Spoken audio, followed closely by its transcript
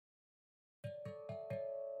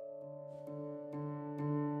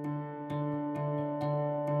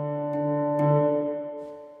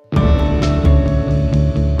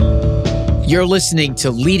You're listening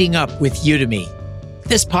to Leading Up with Udemy.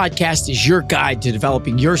 This podcast is your guide to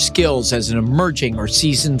developing your skills as an emerging or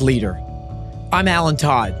seasoned leader. I'm Alan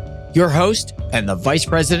Todd, your host and the Vice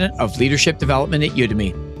President of Leadership Development at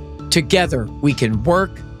Udemy. Together, we can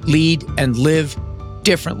work, lead, and live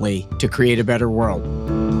differently to create a better world.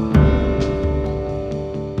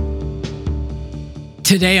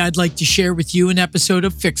 Today, I'd like to share with you an episode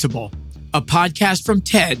of FIXABLE, a podcast from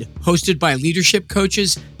TED hosted by leadership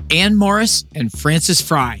coaches Ann Morris and Frances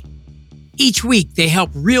Fry. Each week, they help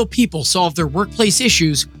real people solve their workplace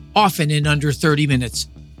issues, often in under 30 minutes.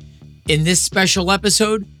 In this special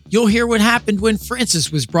episode, you'll hear what happened when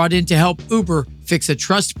Frances was brought in to help Uber fix a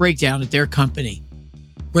trust breakdown at their company.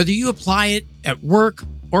 Whether you apply it at work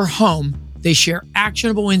or home, they share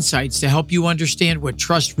actionable insights to help you understand what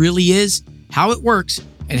trust really is, how it works,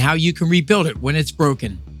 and how you can rebuild it when it's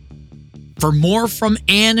broken. For more from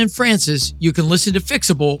Ann and Frances, you can listen to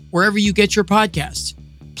FIXABLE wherever you get your podcasts.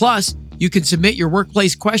 Plus, you can submit your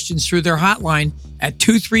workplace questions through their hotline at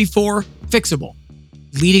 234-FIXABLE.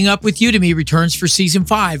 Leading Up with Udemy returns for Season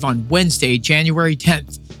 5 on Wednesday, January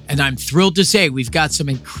 10th. And I'm thrilled to say we've got some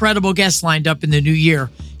incredible guests lined up in the new year,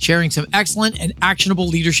 sharing some excellent and actionable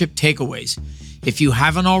leadership takeaways. If you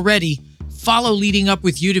haven't already, follow Leading Up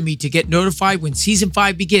with Udemy to get notified when Season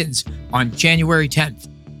 5 begins on January 10th.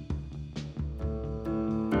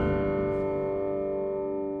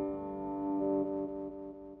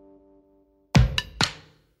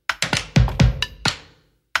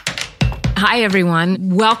 Hi, everyone.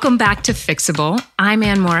 Welcome back to FIXABLE. I'm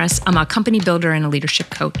Ann Morris. I'm a company builder and a leadership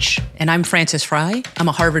coach. And I'm Frances Fry. I'm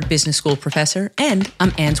a Harvard Business School professor, and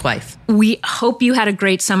I'm Ann's wife. We hope you had a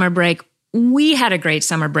great summer break. We had a great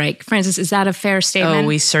summer break. Frances, is that a fair statement? Oh,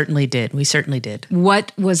 we certainly did. We certainly did.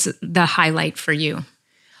 What was the highlight for you?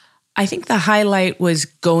 I think the highlight was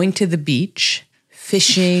going to the beach,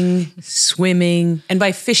 fishing, swimming. And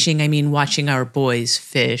by fishing, I mean watching our boys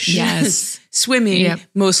fish. Yes. Swimming, yep.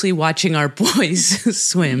 Mostly watching our boys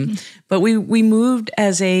swim. But we moved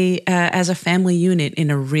as a family unit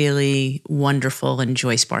in a really wonderful and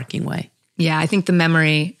joy-sparking way. Yeah, I think the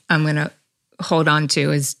memory I'm going to hold on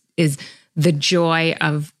to is the joy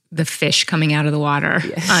of the fish coming out of the water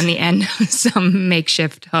on the end of some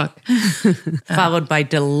makeshift hook. Followed by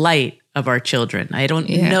delight of our children. I don't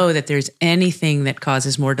know that there's anything that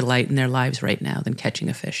causes more delight in their lives right now than catching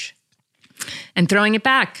a fish. And throwing it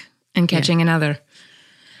back and catching another.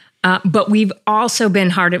 But we've also been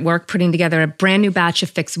hard at work putting together a brand new batch of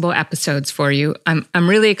FIXABLE episodes for you. I'm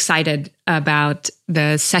really excited about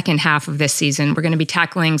the second half of this season. We're going to be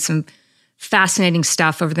tackling some fascinating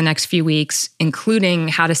stuff over the next few weeks, including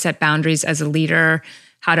how to set boundaries as a leader,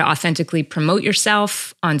 how to authentically promote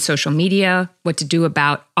yourself on social media, what to do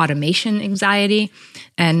about automation anxiety,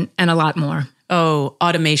 and a lot more. Oh,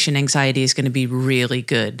 automation anxiety is going to be really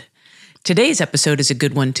good. Today's episode is a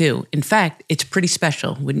good one, too. In fact, it's pretty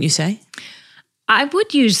special, wouldn't you say? I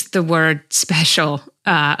would use the word special.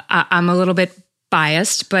 I'm a little bit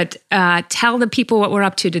biased, but tell the people what we're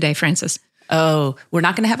up to today, Frances. Oh, we're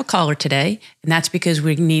not going to have a caller today, and that's because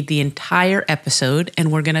we need the entire episode,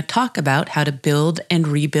 and we're going to talk about how to build and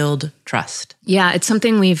rebuild trust. Yeah, it's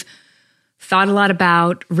something we've thought a lot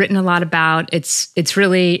about, written a lot about. It's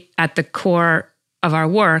really at the core of our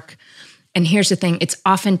work. And here's the thing, it's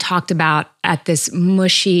often talked about at this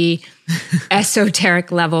mushy, esoteric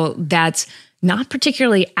level that's not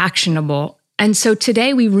particularly actionable. And so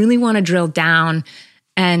today we really want to drill down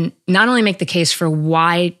and not only make the case for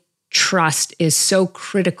why trust is so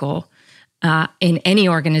critical in any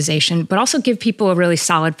organization, but also give people a really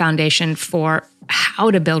solid foundation for how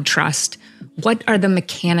to build trust. What are the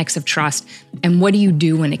mechanics of trust? And what do you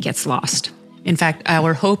do when it gets lost? In fact,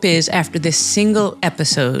 our hope is after this single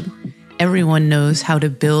episode, everyone knows how to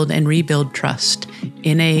build and rebuild trust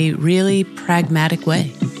in a really pragmatic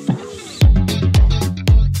way.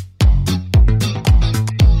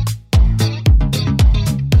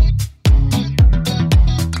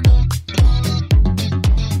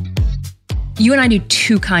 You and I do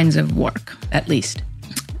two kinds of work, at least.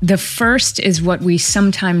 The first is what we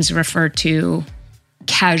sometimes refer to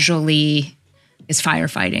casually as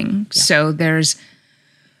firefighting. Yeah. So there's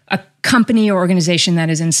a company or organization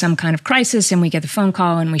that is in some kind of crisis, and we get the phone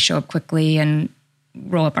call and we show up quickly and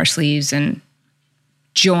roll up our sleeves and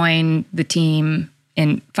join the team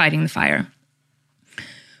in fighting the fire.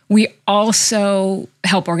 We also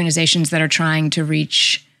help organizations that are trying to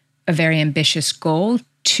reach a very ambitious goal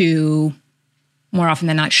to, more often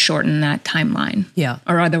than not, shorten that timeline. Yeah.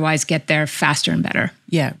 Or otherwise get there faster and better.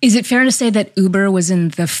 Yeah. Is it fair to say that Uber was in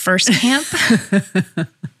the first camp?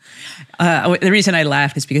 The reason I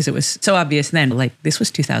laughed is because it was so obvious then. Like, this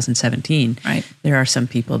was 2017. Right. There are some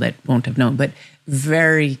people that won't have known, but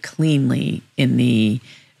very cleanly in the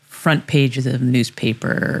front page of the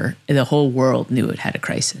newspaper, the whole world knew it had a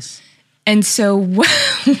crisis. And so what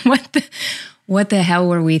the hell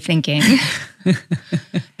were we thinking?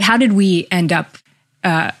 How did we end up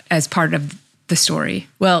as part of the story?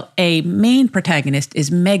 Well, a main protagonist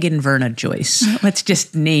is Megan Verna Joyce. Let's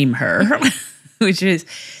just name her, which is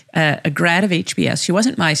a grad of HBS. She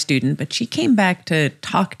wasn't my student, but she came back to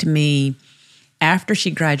talk to me after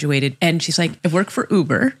she graduated. And she's like, I work for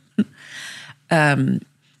Uber.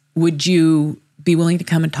 Would you be willing to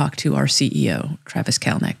come and talk to our CEO, Travis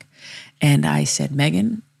Kalanick? And I said,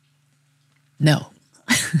 Megan, no.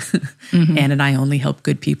 Anne and I only help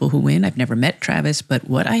good people who win. I've never met Travis, but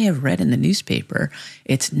what I have read in the newspaper,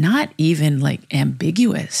 it's not even like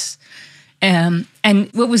ambiguous. And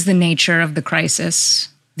what was the nature of the crisis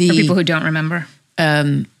for people who don't remember?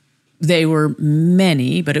 They were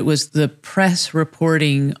many, but it was the press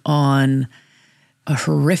reporting on a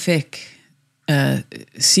horrific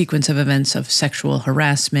sequence of events of sexual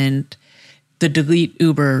harassment. The Delete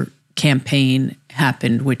Uber campaign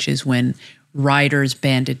happened, which is when riders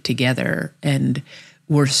banded together and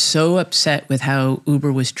were so upset with how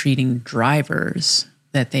Uber was treating drivers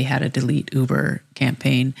that they had a Delete Uber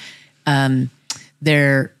campaign.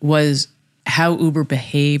 There was how Uber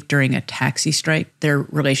behaved during a taxi strike. Their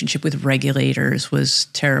relationship with regulators was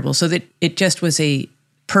terrible. So that it just was a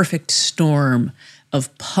perfect storm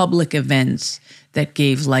of public events that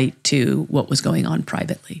gave light to what was going on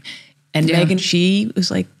privately. And Megan, she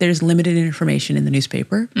was like, there's limited information in the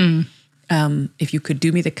newspaper. If you could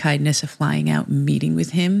do me the kindness of flying out and meeting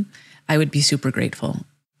with him, I would be super grateful.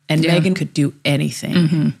 And Megan could do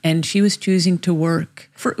anything. And she was choosing to work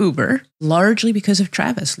for Uber, largely because of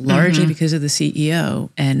Travis, largely because of the CEO.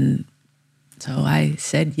 And so I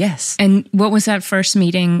said yes. And what was that first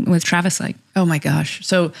meeting with Travis like? Oh my gosh.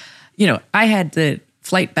 So, I had the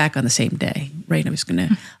flight back on the same day, right? I was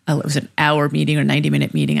it was an hour meeting or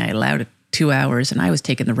 90-minute meeting. I allowed it 2 hours and I was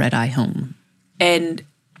taking the red eye home. And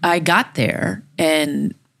I got there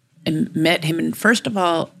and met him. And first of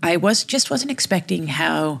all, I wasn't expecting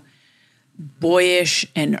how boyish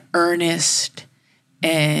and earnest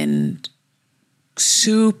and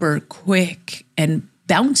super quick and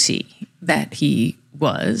bouncy that he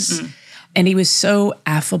was. And he was so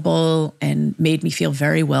affable and made me feel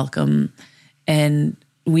very welcome. And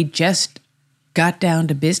we just got down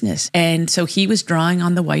to business. And so he was drawing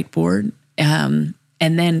on the whiteboard. And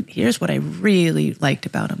then here's what I really liked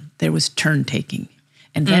about him. There was turn taking.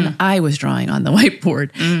 And then I was drawing on the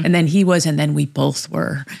whiteboard. And then he was, and then we both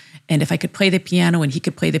were. And if I could play the piano and he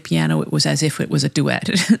could play the piano, it was as if it was a duet.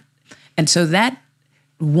 And so that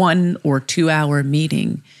 1 or 2 hour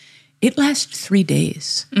meeting, it lasted 3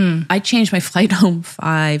 days. I changed my flight home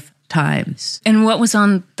 5 times. And what was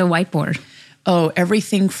on the whiteboard? Oh,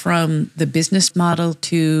 everything from the business model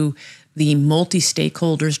to the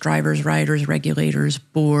multi-stakeholders, drivers, riders, regulators,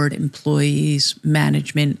 board, employees,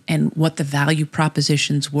 management, and what the value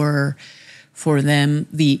propositions were for them,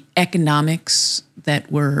 the economics that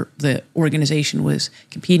the organization was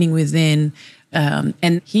competing within.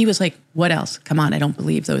 And he was like, what else? Come on, I don't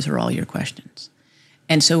believe those are all your questions.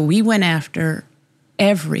 And so we went after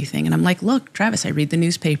everything. And I'm like, look, Travis, I read the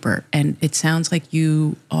newspaper and it sounds like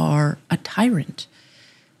you are a tyrant.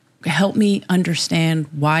 Help me understand,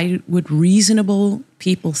 why would reasonable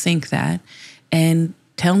people think that? And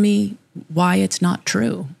tell me why it's not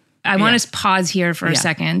true. I want to pause here for a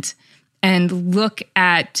second and look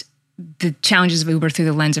at the challenges of Uber through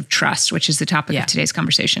the lens of trust, which is the topic of today's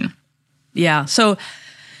conversation. Yeah. So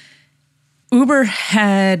Uber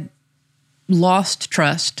had lost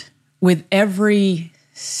trust with every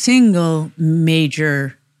single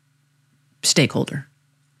major stakeholder: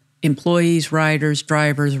 employees, riders,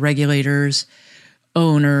 drivers, regulators,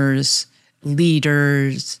 owners,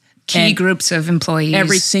 leaders, key groups of employees.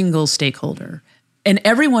 Every single stakeholder. And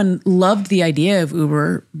everyone loved the idea of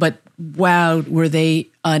Uber, but wow, were they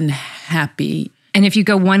unhappy. And if you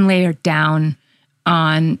go one layer down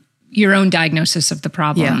on your own diagnosis of the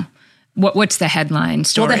problem, what's the headline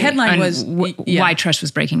story? Well, the headline was why trust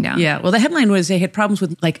was breaking down. Yeah. Well, the headline was they had problems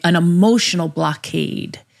with like an emotional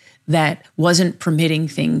blockade that wasn't permitting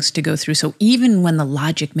things to go through. So even when the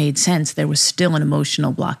logic made sense, there was still an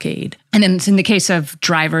emotional blockade. And then in the case of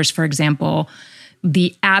drivers, for example,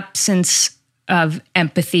 the absence of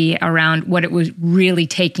empathy around what it was really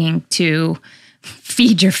taking to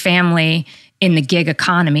feed your family in the gig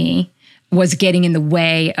economy was getting in the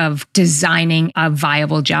way of designing a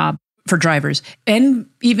viable job. for drivers. And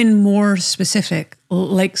even more specific,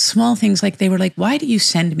 like small things like they were like, why do you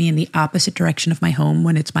send me in the opposite direction of my home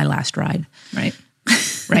when it's my last ride? Right.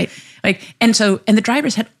 Right. And the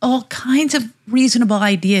drivers had all kinds of reasonable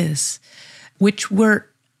ideas, which were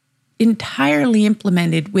entirely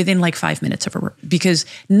implemented within like 5 minutes of a work, because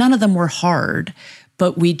none of them were hard,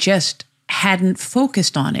 but we just hadn't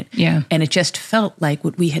focused on it. Yeah. And it just felt like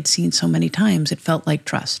what we had seen so many times. It felt like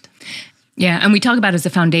trust. Yeah. And we talk about it as the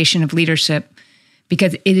foundation of leadership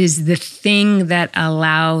because it is the thing that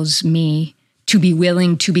allows me to be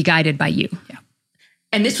willing to be guided by you. Yeah.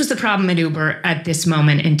 And this was the problem at Uber at this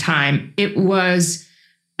moment in time. It was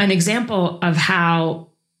an example of how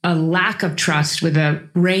a lack of trust with a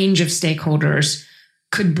range of stakeholders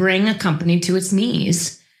could bring a company to its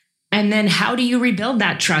knees. And then how do you rebuild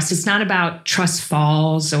that trust? It's not about trust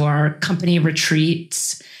falls or company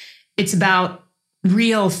retreats. It's about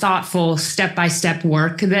real, thoughtful, step-by-step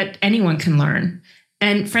work that anyone can learn.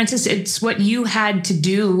 And Francis, it's what you had to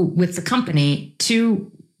do with the company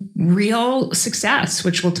to real success,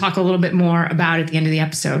 which we'll talk a little bit more about at the end of the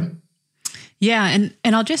episode. Yeah,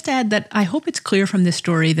 and I'll just add that I hope it's clear from this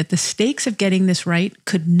story that the stakes of getting this right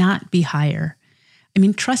could not be higher. I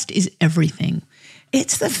mean, trust is everything.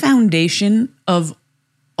 It's the foundation of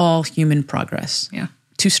all human progress. Yeah.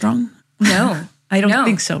 Too strong? No. I don't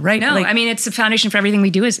think so, right? No, I mean, it's the foundation for everything we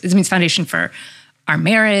do. It means foundation for our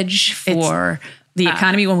marriage, for the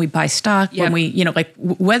economy, when we buy stock, when we,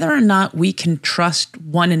 whether or not we can trust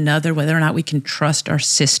one another, whether or not we can trust our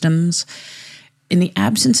systems. In the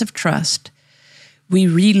absence of trust, we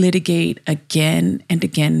relitigate again and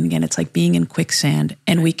again and again. It's like being in quicksand,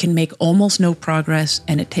 and we can make almost no progress,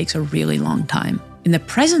 and it takes a really long time. In the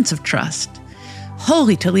presence of trust,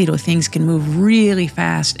 holy Toledo, things can move really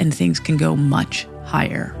fast and things can go much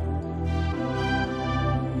higher.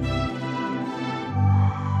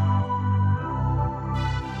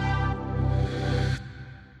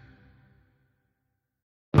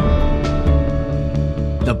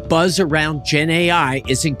 The buzz around Gen AI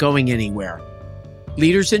isn't going anywhere.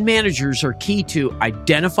 Leaders and managers are key to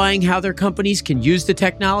identifying how their companies can use the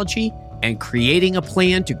technology and creating a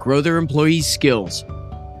plan to grow their employees' skills.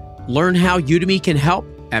 Learn how Udemy can help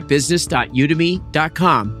at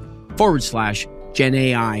business.udemy.com/Gen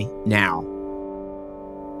AI now.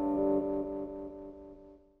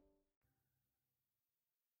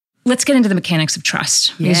 Let's get into the mechanics of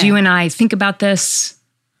trust. Because you and I think about this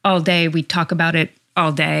all day. We talk about it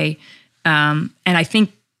all day. And I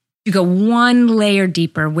think you go one layer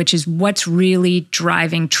deeper, which is what's really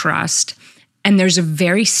driving trust. And there's a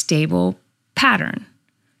very stable pattern.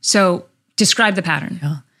 So describe the pattern.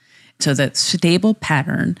 Yeah. So the stable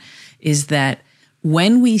pattern is that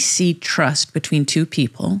when we see trust between two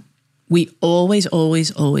people, we always,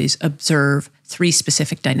 always, always observe three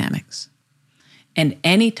specific dynamics. And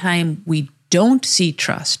anytime we don't see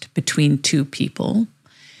trust between two people,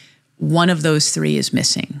 one of those three is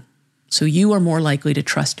missing. So you are more likely to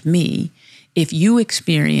trust me if you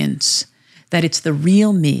experience that it's the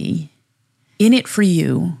real me, in it for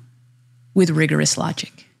you, with rigorous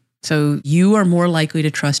logic. So you are more likely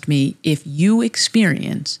to trust me if you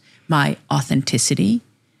experience my authenticity,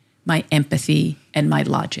 my empathy, and my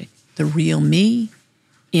logic. The real me,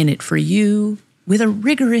 in it for you, with a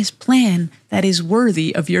rigorous plan that is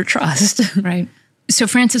worthy of your trust. Right. So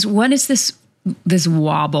Francis, what is this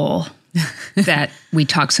wobble that we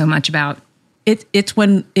talk so much about? It's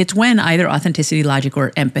when either authenticity, logic,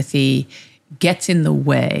 or empathy gets in the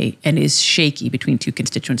way and is shaky between two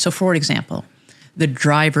constituents. So for example, the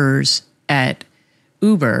drivers at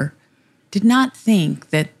Uber did not think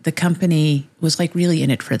that the company was like really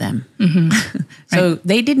in it for them. Mm-hmm. So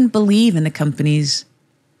they didn't believe in the company's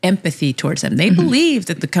empathy towards them. They believed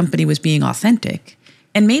that the company was being authentic.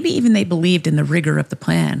 And maybe even they believed in the rigor of the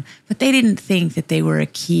plan, but they didn't think that they were a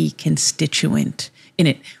key constituent in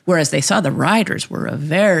it. Whereas they saw the riders were a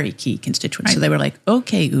very key constituent. Right. So they were like,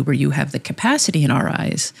 okay, Uber, you have the capacity in our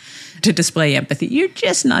eyes to display empathy. You're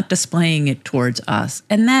just not displaying it towards us.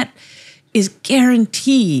 And that is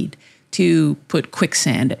guaranteed to put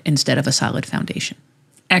quicksand instead of a solid foundation.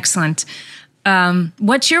 Excellent.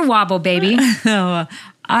 What's your wobble, baby?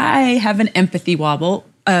 I have an empathy wobble,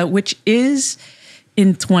 which is,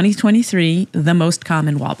 in 2023, the most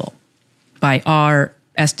common wobble. By our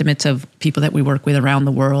estimates of people that we work with around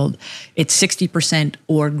the world, it's 60%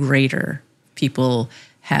 or greater people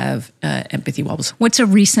have empathy wobbles. What's a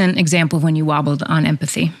recent example of when you wobbled on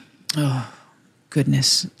empathy? Oh,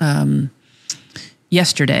 goodness.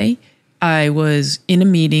 Yesterday, I was in a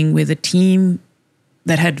meeting with a team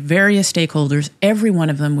that had various stakeholders. Every one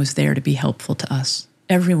of them was there to be helpful to us.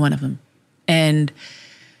 Every one of them. And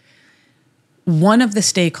one of the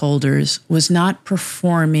stakeholders was not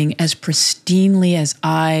performing as pristinely as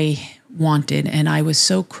I wanted. And I was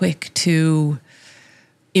so quick to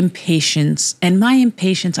impatience. And my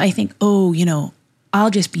impatience, I think, I'll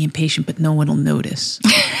just be impatient, but no one will notice.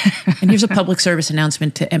 And here's a public service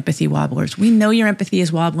announcement to empathy wobblers. We know your empathy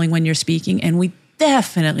is wobbling when you're speaking, and we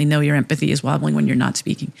definitely know your empathy is wobbling when you're not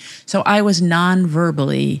speaking. So I was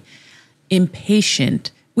non-verbally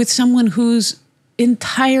impatient with someone whose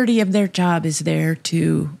entirety of their job is there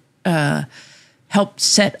to help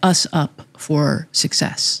set us up for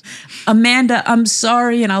success. Amanda, I'm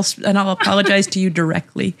sorry, and I'll apologize to you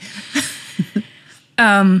directly.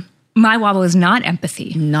 My wobble is not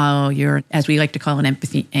empathy. No, you're, as we like to call, an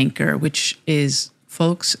empathy anchor, which is,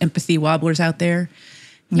 folks, empathy wobblers out there,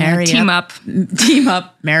 team up,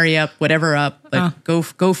 marry up, whatever up, but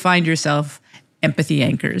go find yourself empathy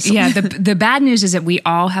anchors. Yeah, the bad news is that we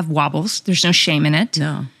all have wobbles. There's no shame in it.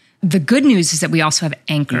 No. The good news is that we also have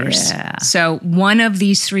anchors. Yeah. So one of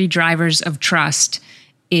these three drivers of trust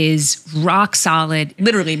is rock solid.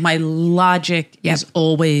 Literally, my logic is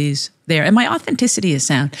always there, and my authenticity is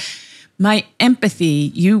sound. My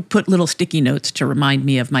empathy, you put little sticky notes to remind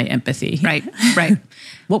me of my empathy. Right.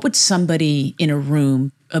 What would somebody in a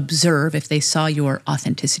room observe if they saw your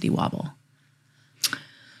authenticity wobble?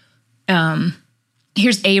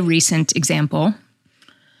 Here's a recent example.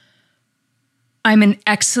 I'm an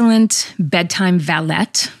excellent bedtime valet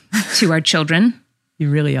to our children. You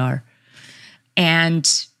really are. And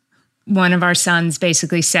one of our sons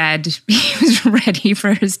basically said he was ready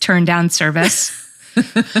for his turn down service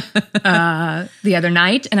the other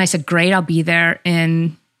night. And I said, great, I'll be there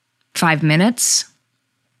in 5 minutes.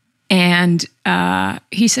 And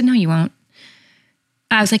he said, no, you won't.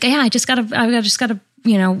 I was like, yeah, I just gotta,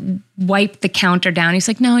 wipe the counter down. He's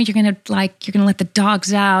like, no, you're gonna let the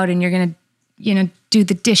dogs out, and you're gonna, do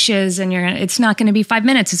the dishes, and it's not gonna be 5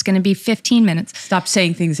 minutes. It's gonna be 15 minutes. Stop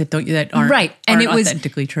saying things that aren't right. And it was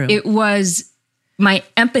authentically true. It was my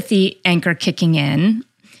empathy anchor kicking in,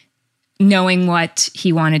 knowing what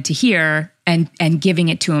he wanted to hear and giving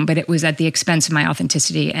it to him, but it was at the expense of my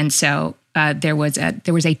authenticity. And so there was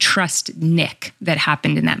a trust nick that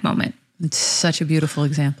happened in that moment. It's such a beautiful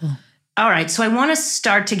example. All right, so I want to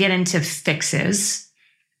start to get into fixes.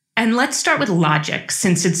 And let's start with logic,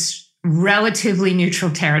 since it's relatively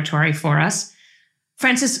neutral territory for us.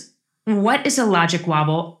 Francis, what is a logic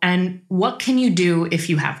wobble, and what can you do if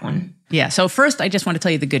you have one? Yeah, so first, I just want to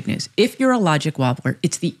tell you the good news. If you're a logic wobbler,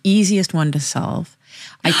 it's the easiest one to solve.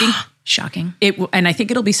 I think shocking. And I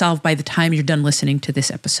think it'll be solved by the time you're done listening to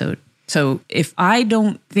this episode. So if I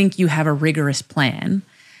don't think you have a rigorous plan,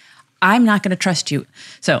 I'm not going to trust you.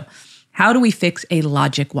 So how do we fix a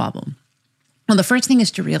logic wobble? Well, the first thing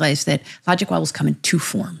is to realize that logic wobbles come in two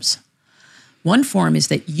forms. One form is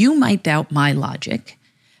that you might doubt my logic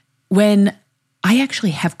when I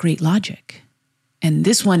actually have great logic. And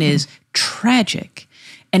this one is tragic.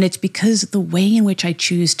 And it's because the way in which I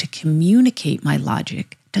choose to communicate my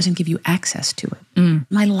logic doesn't give you access to it.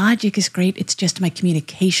 My logic is great. It's just my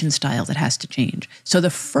communication style that has to change. So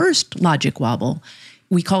the first logic wobble,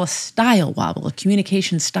 we call a style wobble, a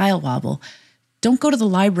communication style wobble. Don't go to the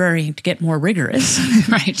library to get more rigorous.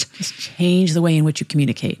 Right. Just change the way in which you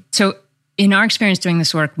communicate. So in our experience doing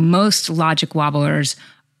this work, most logic wobblers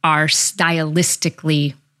are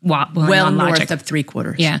stylistically wobbling on logic. North of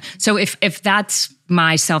 3/4. Yeah. So if that's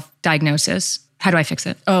my self-diagnosis, how do I fix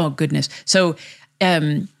it? Oh, goodness. So,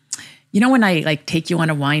 when I take you on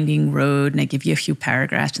a winding road and I give you a few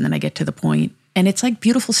paragraphs and then I get to the point, and it's like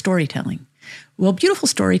beautiful storytelling. Well, beautiful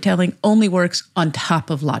storytelling only works on top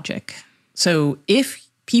of logic. So if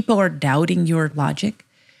people are doubting your logic,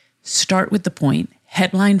 start with the point,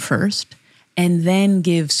 headline first, and then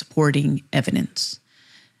give supporting evidence.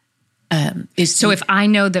 So if I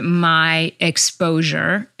know that my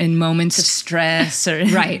exposure in moments of stress or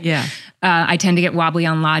right, yeah, I tend to get wobbly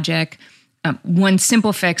on logic. One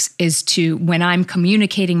simple fix is to, when I'm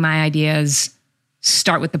communicating my ideas,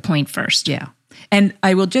 start with the point first. Yeah. And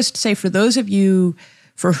I will just say, for those of you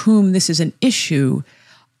for whom this is an issue,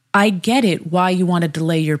 I get it why you want to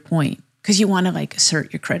delay your point, because you want to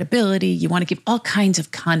assert your credibility. You want to give all kinds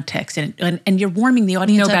of context, and you're warming the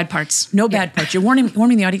audience up. No bad parts. No bad parts. You're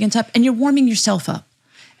warming the audience up, and you're warming yourself up.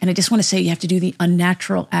 And I just want to say, you have to do the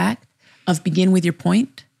unnatural act of begin with your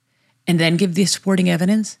point and then give the supporting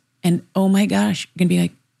evidence. And oh my gosh, you're going to be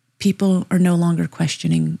like, people are no longer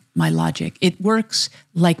questioning my logic. It works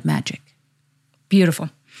like magic. Beautiful.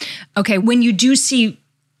 Okay, when you do see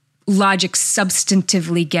logic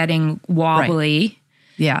substantively getting wobbly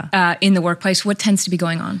in the workplace, what tends to be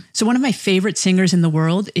going on? So one of my favorite singers in the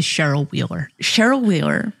world is Cheryl Wheeler. Cheryl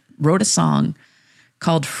Wheeler wrote a song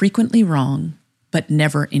called Frequently Wrong, but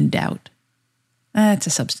Never in Doubt. That's a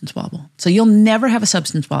substance wobble. So you'll never have a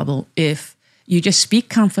substance wobble if you just speak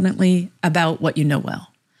confidently about what you know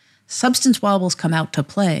well. Substance wobbles come out to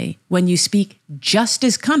play when you speak just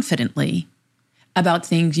as confidently about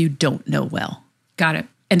things you don't know well. Got it.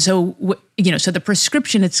 And so, so the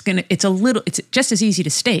prescription, it's just as easy to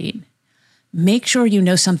state. Make sure you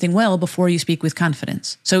know something well before you speak with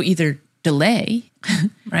confidence. So either delay,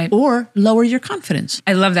 right, or lower your confidence.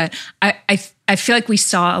 I love that. I feel like we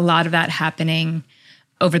saw a lot of that happening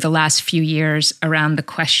over the last few years around the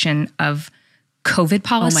question of COVID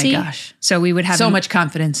policy. Oh my gosh. So we would have so much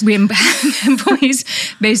confidence. We have employees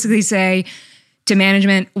basically say to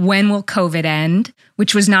management, when will COVID end?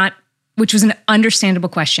 Which was an understandable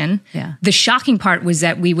question. Yeah. The shocking part was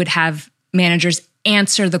that we would have managers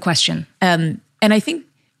answer the question. And I think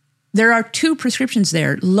there are two prescriptions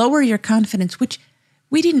there. Lower your confidence, which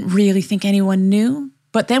we didn't really think anyone knew.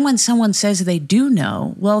 But then when someone says they do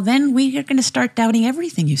know, well, then we are going to start doubting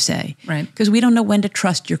everything you say. Right. Because we don't know when to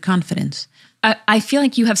trust your confidence. I feel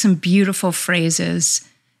like you have some beautiful phrases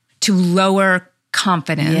to lower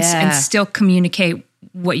confidence and still communicate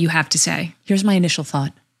what you have to say. Here's my initial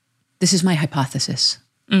thought. This is my hypothesis.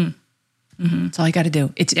 Mm-hmm. That's all I got to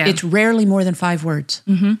do. It's rarely more than 5 words.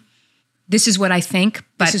 Mm-hmm. This is what I think,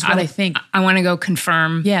 but this is what I think. I want to go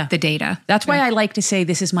confirm the data. That's why I like to say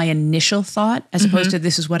this is my initial thought as opposed to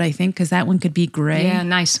this is what I think, because that one could be gray. Yeah,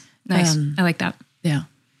 nice. I like that. Yeah.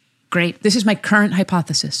 Great. This is my current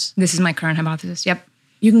hypothesis. This is my current hypothesis. Yep.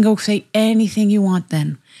 You can go say anything you want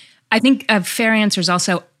then. I think a fair answer is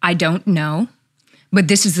also, I don't know, but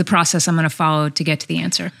this is the process I'm going to follow to get to the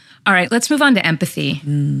answer. All right, let's move on to empathy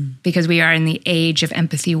because we are in the age of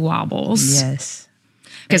empathy wobbles. Yes.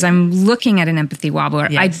 Because I'm looking at an empathy wobbler.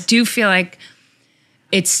 Yes. I do feel like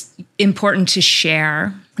it's important to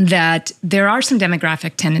share that there are some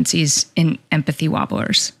demographic tendencies in empathy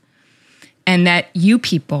wobblers. And that you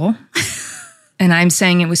people, and I'm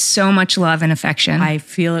saying it with so much love and affection. I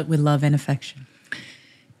feel it with love and affection.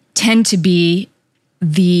 Tend to be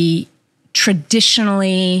the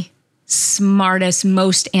traditionally smartest,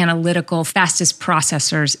 most analytical, fastest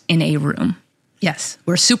processors in a room. Yes,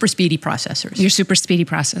 we're super speedy processors. You're super speedy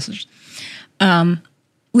processors. Let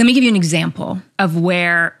me give you an example of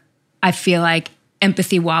where I feel like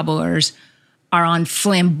empathy wobblers are on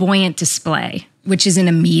flamboyant display, which is in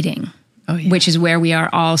a meeting, which is where we are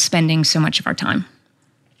all spending so much of our time.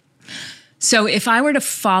 So if I were to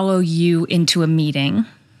follow you into a meeting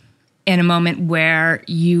in a moment where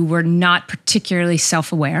you were not particularly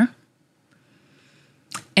self-aware,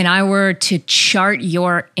 and I were to chart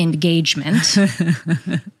your engagement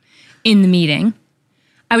in the meeting,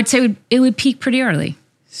 I would say it would peak pretty early.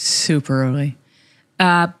 Super early.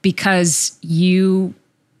 Because you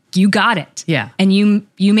got it. Yeah. And you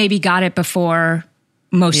maybe got it before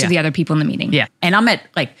most of the other people in the meeting. Yeah. And I'm at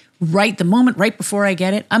right before I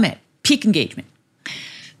get it, I'm at peak engagement.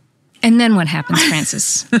 And then what happens,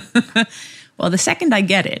 Frances? Well, the second I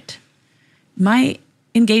get it, my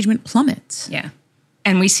engagement plummets. Yeah.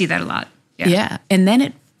 And we see that a lot. Yeah. And then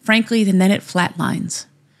it flatlines.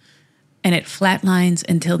 And it flatlines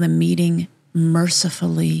until the meeting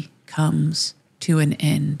mercifully comes to an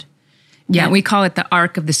end. Yeah, we call it the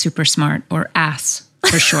arc of the super smart, or ASS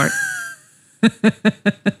for short.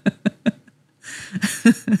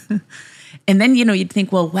 And then, you'd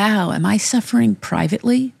think, well, wow, am I suffering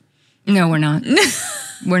privately? No, we're not.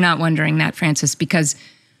 We're not wondering that, Frances, because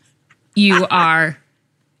you are...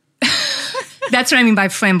 That's what I mean by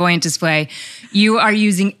flamboyant display. You are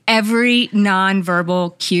using every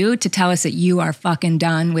nonverbal cue to tell us that you are fucking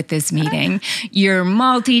done with this meeting. You're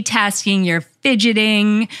multitasking, you're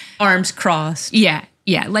fidgeting. Arms crossed. Yeah.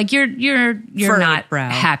 Like you're not brow.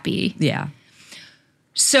 happy. Yeah.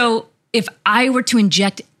 So if I were to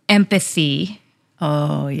inject empathy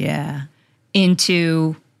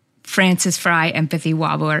into Frances Fry empathy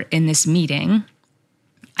wobbler in this meeting,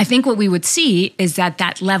 I think what we would see is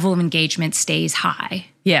that level of engagement stays high.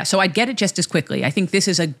 Yeah, so I'd get it just as quickly. I think this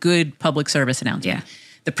is a good public service announcement. Yeah.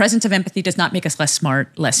 The presence of empathy does not make us less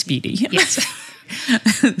smart, less speedy. Yes.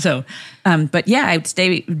 So, but yeah, I would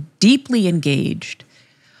stay deeply engaged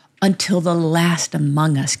until the last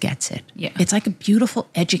among us gets it. Yeah. It's like a beautiful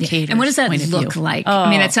educator. And what does that look like? I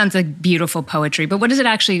mean, that sounds like beautiful poetry, but what does it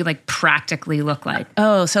actually practically look like?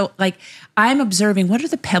 Oh, so I'm observing what are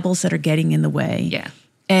the pebbles that are getting in the way? Yeah.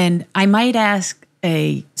 And I might ask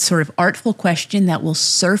a sort of artful question that will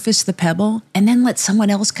surface the pebble and then let someone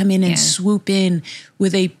else come in and swoop in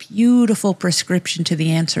with a beautiful prescription to the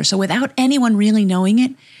answer. So without anyone really knowing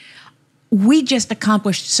it, we just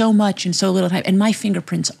accomplished so much in so little time, and my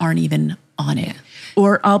fingerprints aren't even on it.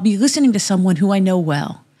 Or I'll be listening to someone who I know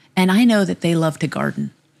well, and I know that they love to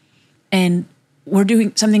garden. And we're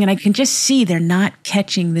doing something, and I can just see they're not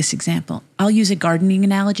catching this example. I'll use a gardening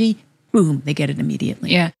analogy. Boom, they get it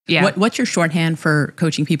immediately. Yeah. What's your shorthand for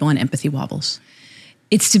coaching people on empathy wobbles?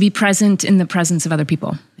 It's to be present in the presence of other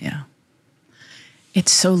people. Yeah.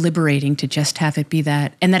 It's so liberating to just have it be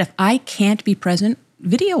that. And that if I can't be present,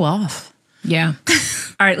 video off. Yeah.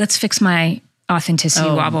 All right, let's fix my authenticity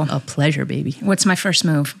wobble. A pleasure, baby. What's my first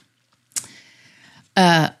move?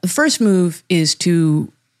 The first move is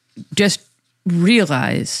to just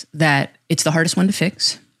realize that it's the hardest one to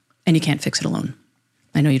fix, and you can't fix it alone.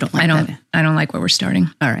 I know you don't like that. I don't like where we're starting.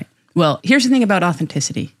 All right. Well, here's the thing about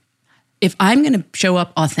authenticity. If I'm going to show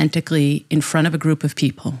up authentically in front of a group of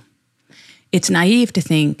people, it's naive to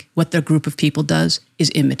think what the group of people does is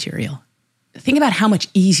immaterial. Think about how much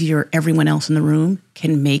easier everyone else in the room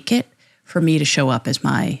can make it for me to show up as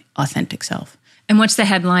my authentic self. And what's the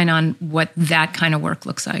headline on what that kind of work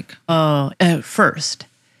looks like? First,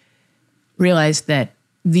 realize that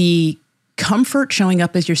the comfort showing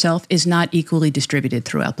up as yourself is not equally distributed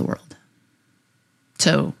throughout the world.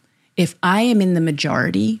 So if I am in the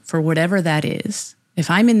majority, for whatever that is, if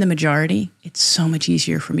I'm in the majority, it's so much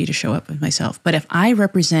easier for me to show up as myself. But if I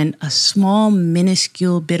represent a small,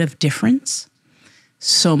 minuscule bit of difference,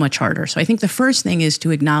 so much harder. So I think the first thing is to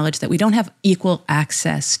acknowledge that we don't have equal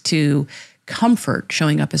access to comfort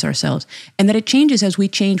showing up as ourselves, and that it changes as we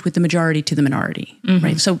change with the majority to the minority,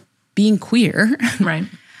 right? So being queer, right?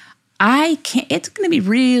 It's going to be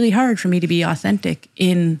really hard for me to be authentic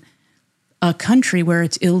in a country where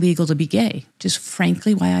it's illegal to be gay, just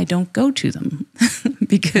frankly why I don't go to them,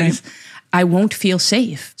 because I won't feel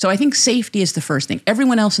safe. So I think safety is the first thing.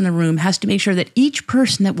 Everyone else in the room has to make sure that each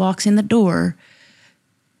person that walks in the door,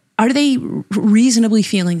 are they reasonably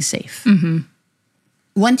feeling safe? Mm-hmm.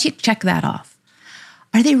 Once you check that off,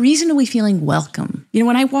 are they reasonably feeling welcome? You know,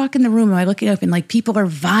 when I walk in the room, I look it up and like people are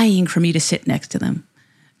vying for me to sit next to them.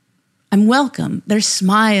 I'm welcome. They're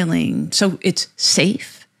smiling. So it's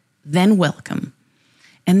safe, then welcome.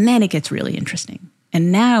 And then it gets really interesting.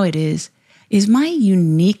 And now it is my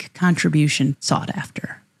unique contribution sought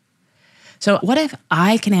after? So what if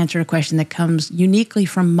I can answer a question that comes uniquely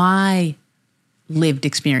from my lived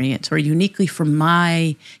experience or uniquely from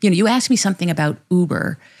my, you ask me something about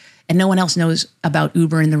Uber and no one else knows about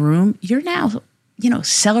Uber in the room. You're now,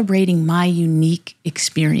 celebrating my unique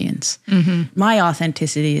experience. Mm-hmm. My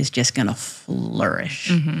authenticity is just going to flourish.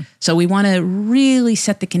 Mm-hmm. So we want to really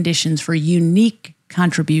set the conditions for unique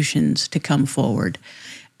contributions to come forward.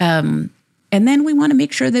 And then we want to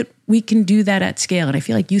make sure that we can do that at scale. And I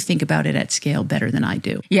feel like you think about it at scale better than I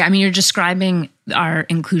do. Yeah, I mean, you're describing our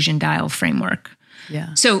inclusion dial framework.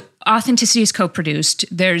 Yeah. So authenticity is co-produced.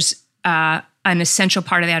 There's an essential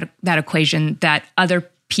part of that equation that other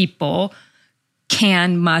people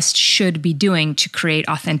can, must, should be doing to create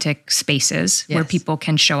authentic spaces where people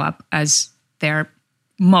can show up as their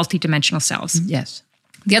multidimensional selves. Yes.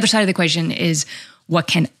 The other side of the equation is what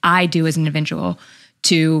can I do as an individual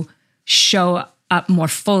to show up more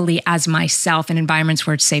fully as myself in environments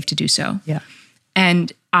where it's safe to do so. Yeah.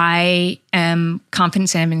 And I am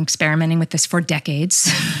confident, and I've been experimenting with this for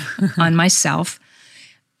decades on myself.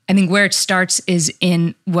 I think where it starts is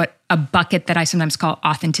in what a bucket that I sometimes call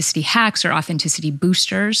authenticity hacks or authenticity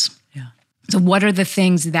boosters. Yeah. So what are the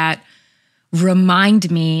things that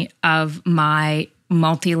remind me of my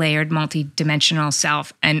multi-layered, multi-dimensional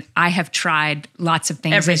self? And I have tried lots of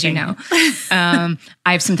things, Everything. as you know.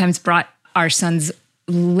 I've sometimes brought our son's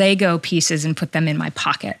Lego pieces and put them in my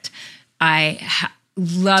pocket. I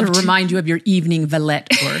love to remind you of your evening Valette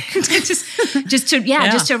work. just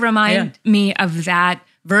to remind me of that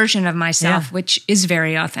version of myself, which is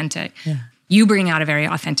very authentic. Yeah. You bring out a very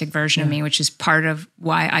authentic version of me, which is part of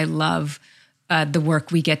why I love the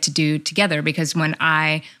work we get to do together. Because when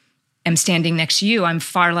I am standing next to you, I'm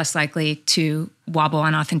far less likely to wobble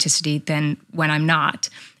on authenticity than when I'm not.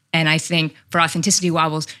 And I think for authenticity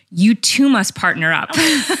wobbles, you too must partner up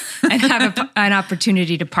and have an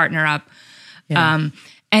opportunity to partner up. Yeah.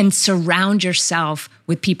 And surround yourself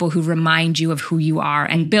with people who remind you of who you are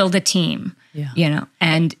and build a team,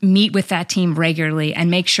 and meet with that team regularly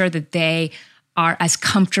and make sure that they are as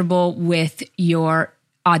comfortable with your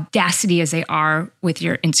audacity as they are with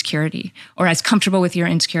your insecurity, or as comfortable with your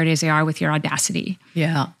insecurity as they are with your audacity.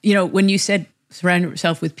 Yeah. When you said surround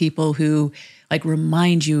yourself with people who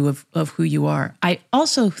remind you of who you are, I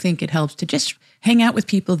also think it helps to just hang out with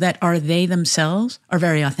people that are they themselves are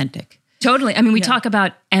very authentic. Totally. I mean, we talk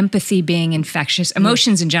about empathy being infectious.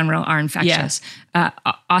 Emotions in general are infectious.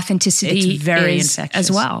 Authenticity it's very is infectious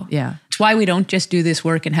as well. Yeah. It's why we don't just do this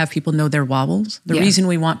work and have people know their wobbles. The reason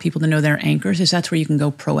we want people to know their anchors is that's where you can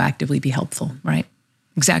go proactively be helpful. Right.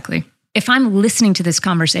 Exactly. If I'm listening to this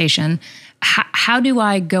conversation, how do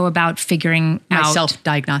I go about figuring out? My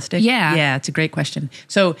self-diagnostic? Yeah. Yeah, it's a great question.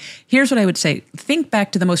 So here's what I would say. Think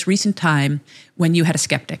back to the most recent time when you had a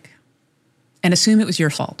skeptic and assume it was your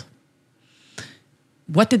fault.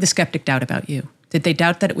 What did the skeptic doubt about you? Did they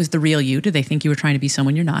doubt that it was the real you? Did they think you were trying to be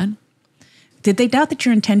someone you're not? Did they doubt that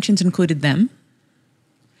your intentions included them?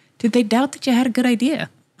 Did they doubt that you had a good idea?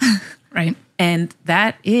 Right. And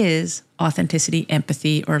that is authenticity,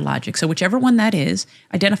 empathy, or logic. So whichever one that is,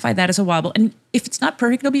 identify that as a wobble. And if it's not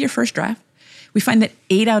perfect, it'll be your first draft. We find that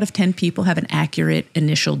 8 out of 10 people have an accurate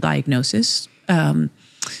initial diagnosis.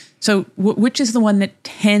 So which is the one that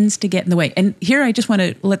tends to get in the way? And here I just want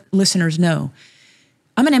to let listeners know,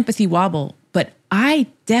 I'm an empathy wobble, but my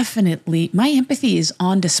empathy is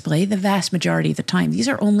on display the vast majority of the time. These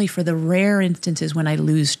are only for the rare instances when I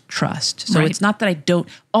lose trust. So it's not that I don't,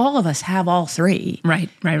 all of us have all three. Right.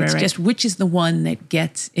 It's just which is the one that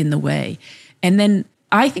gets in the way. And then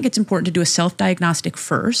I think it's important to do a self-diagnostic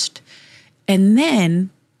first, and then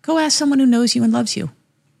go ask someone who knows you and loves you.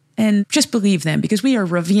 And just believe them, because we are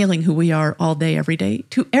revealing who we are all day, every day,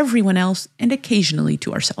 to everyone else and occasionally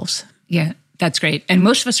to ourselves. Yeah, that's great. And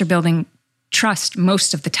most of us are building trust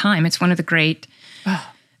most of the time. It's one of the great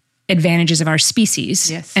advantages of our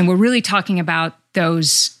species. Yes. And we're really talking about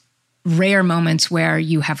those rare moments where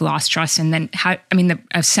you have lost trust. And then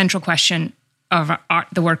a central question of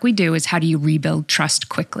the work we do is, how do you rebuild trust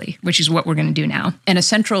quickly, which is what we're going to do now. And a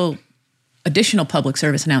central additional public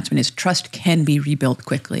service announcement is trust can be rebuilt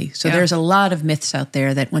quickly. So there's a lot of myths out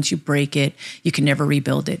there that once you break it, you can never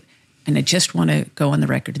rebuild it. And I just want to go on the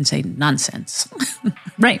record and say nonsense.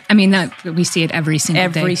 Right. I mean, that we see it every single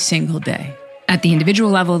day. Every single day. At the individual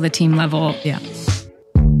level, the team level. Yeah.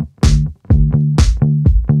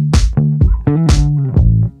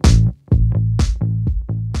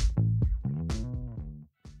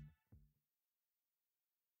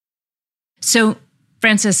 So,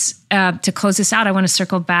 Francis, to close this out, I want to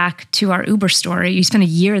circle back to our Uber story. You spent a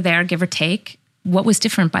year there, give or take. What was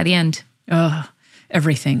different by the end?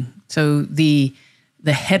 Everything. So the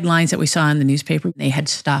headlines that we saw in the newspaper, they had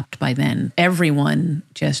stopped by then. Everyone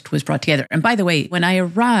just was brought together. And by the way, when I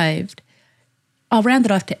arrived, I'll round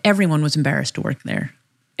it off to everyone was embarrassed to work there.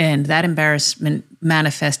 And that embarrassment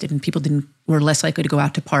manifested, and people were less likely to go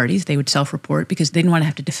out to parties. They would self-report because they didn't want to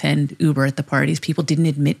have to defend Uber at the parties. People didn't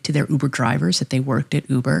admit to their Uber drivers that they worked at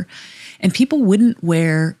Uber. And people wouldn't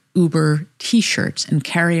wear Uber T-shirts and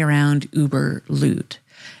carry around Uber loot.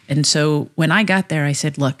 And so when I got there, I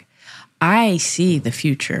said, look, I see the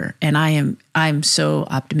future and I'm so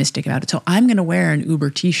optimistic about it. So I'm going to wear an Uber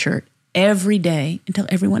T-shirt every day until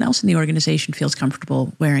everyone else in the organization feels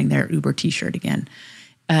comfortable wearing their Uber T-shirt again.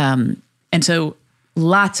 And so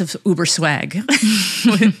lots of Uber swag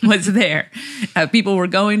was there. People were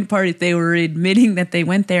going to parties. They were admitting that they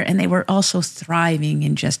went there, and they were also thriving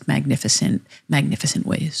in just magnificent, magnificent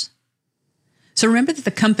ways. So remember that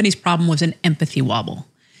the company's problem was an empathy wobble.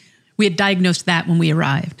 We had diagnosed that when we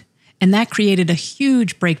arrived, and that created a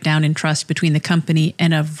huge breakdown in trust between the company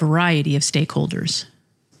and a variety of stakeholders.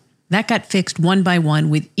 That got fixed one by one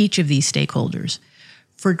with each of these stakeholders.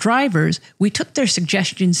 For drivers, we took their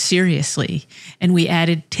suggestions seriously, and we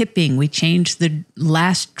added tipping. We changed the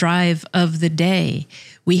last drive of the day.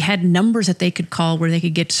 We had numbers that they could call where they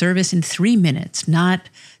could get service in 3 minutes, not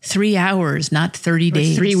 3 hours, not 30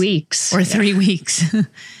 days. 3 weeks. Or 3 weeks.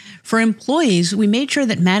 For employees, we made sure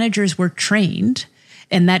that managers were trained,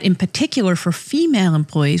 and that in particular for female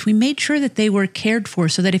employees, we made sure that they were cared for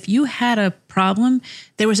so that if you had a problem,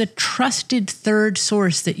 there was a trusted third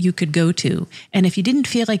source that you could go to. And if you didn't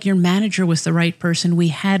feel like your manager was the right person, we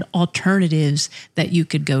had alternatives that you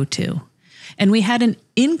could go to. And we had an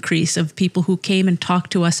increase of people who came and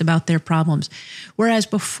talked to us about their problems. Whereas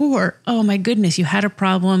before, oh my goodness, you had a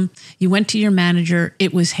problem, you went to your manager,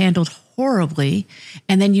 it was handled horribly,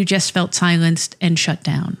 and then you just felt silenced and shut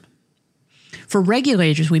down. For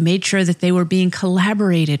regulators, we made sure that they were being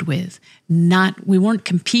collaborated with. We weren't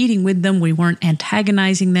competing with them, we weren't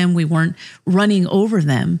antagonizing them, we weren't running over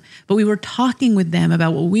them, but we were talking with them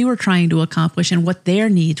about what we were trying to accomplish and what their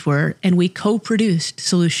needs were, and we co-produced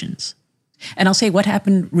solutions. And I'll say what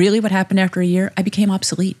happened after a year, I became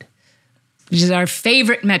obsolete. Which is our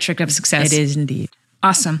favorite metric of success. It is indeed.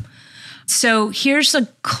 Awesome. So here's a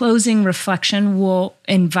closing reflection. We'll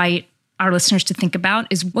invite our listeners to think about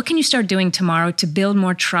is, what can you start doing tomorrow to build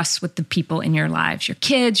more trust with the people in your lives, your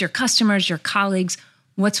kids, your customers, your colleagues?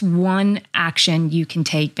 What's one action you can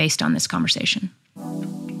take based on this conversation?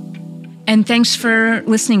 And thanks for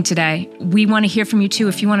listening today. We want to hear from you too.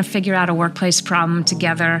 If you want to figure out a workplace problem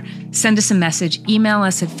together, send us a message, email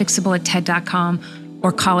us at fixable@ted.com,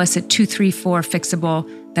 or call us at 234-FIXABLE.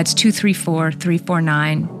 That's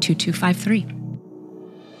 234-349-2253.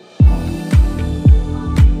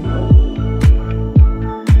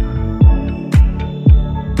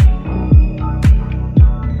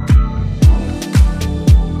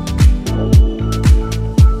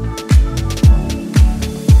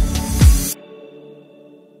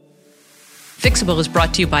 FIXABLE is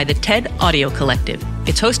brought to you by the TED Audio Collective.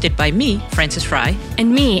 It's hosted by me, Frances Fry.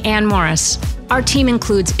 And me, Ann Morris. Our team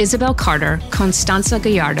includes Isabel Carter, Constanza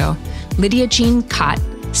Gallardo, Lydia Jean Cott,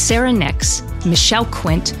 Sarah Nix, Michelle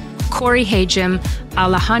Quint, Corey Hajim,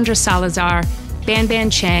 Alejandra Salazar, Ban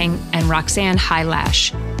Ban Chang, and Roxanne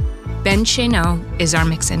Hylash. Ben Cheno is our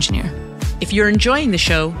mix engineer. If you're enjoying the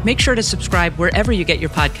show, make sure to subscribe wherever you get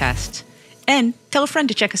your podcasts. And tell a friend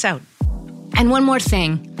to check us out. And one more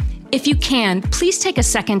thing. If you can, please take a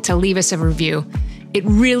second to leave us a review. It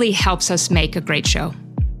really helps us make a great show.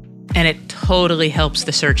 And it totally helps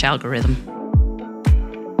the search algorithm.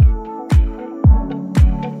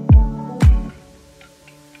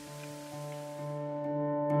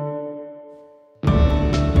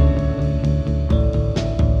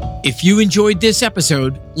 If you enjoyed this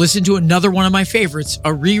episode, listen to another one of my favorites,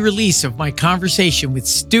 a re-release of my conversation with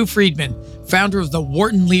Stu Friedman, founder of the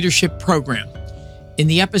Wharton Leadership Program. In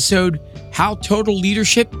the episode, How Total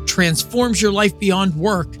Leadership Transforms Your Life Beyond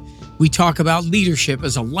Work, we talk about leadership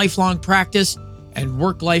as a lifelong practice and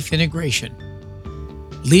work-life integration.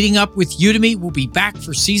 Leading Up with Udemy will be back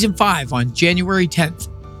for Season 5 on January 10th.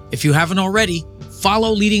 If you haven't already,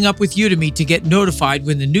 follow Leading Up with Udemy to get notified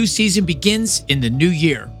when the new season begins in the new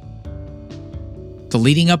year. The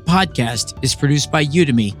Leading Up podcast is produced by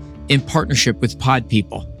Udemy in partnership with Pod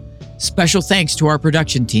People. Special thanks to our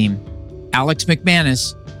production team, Alex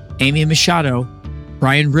McManus, Amy Machado,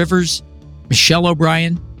 Brian Rivers, Michelle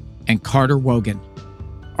O'Brien, and Carter Wogan.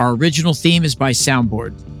 Our original theme is by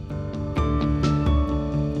Soundboard.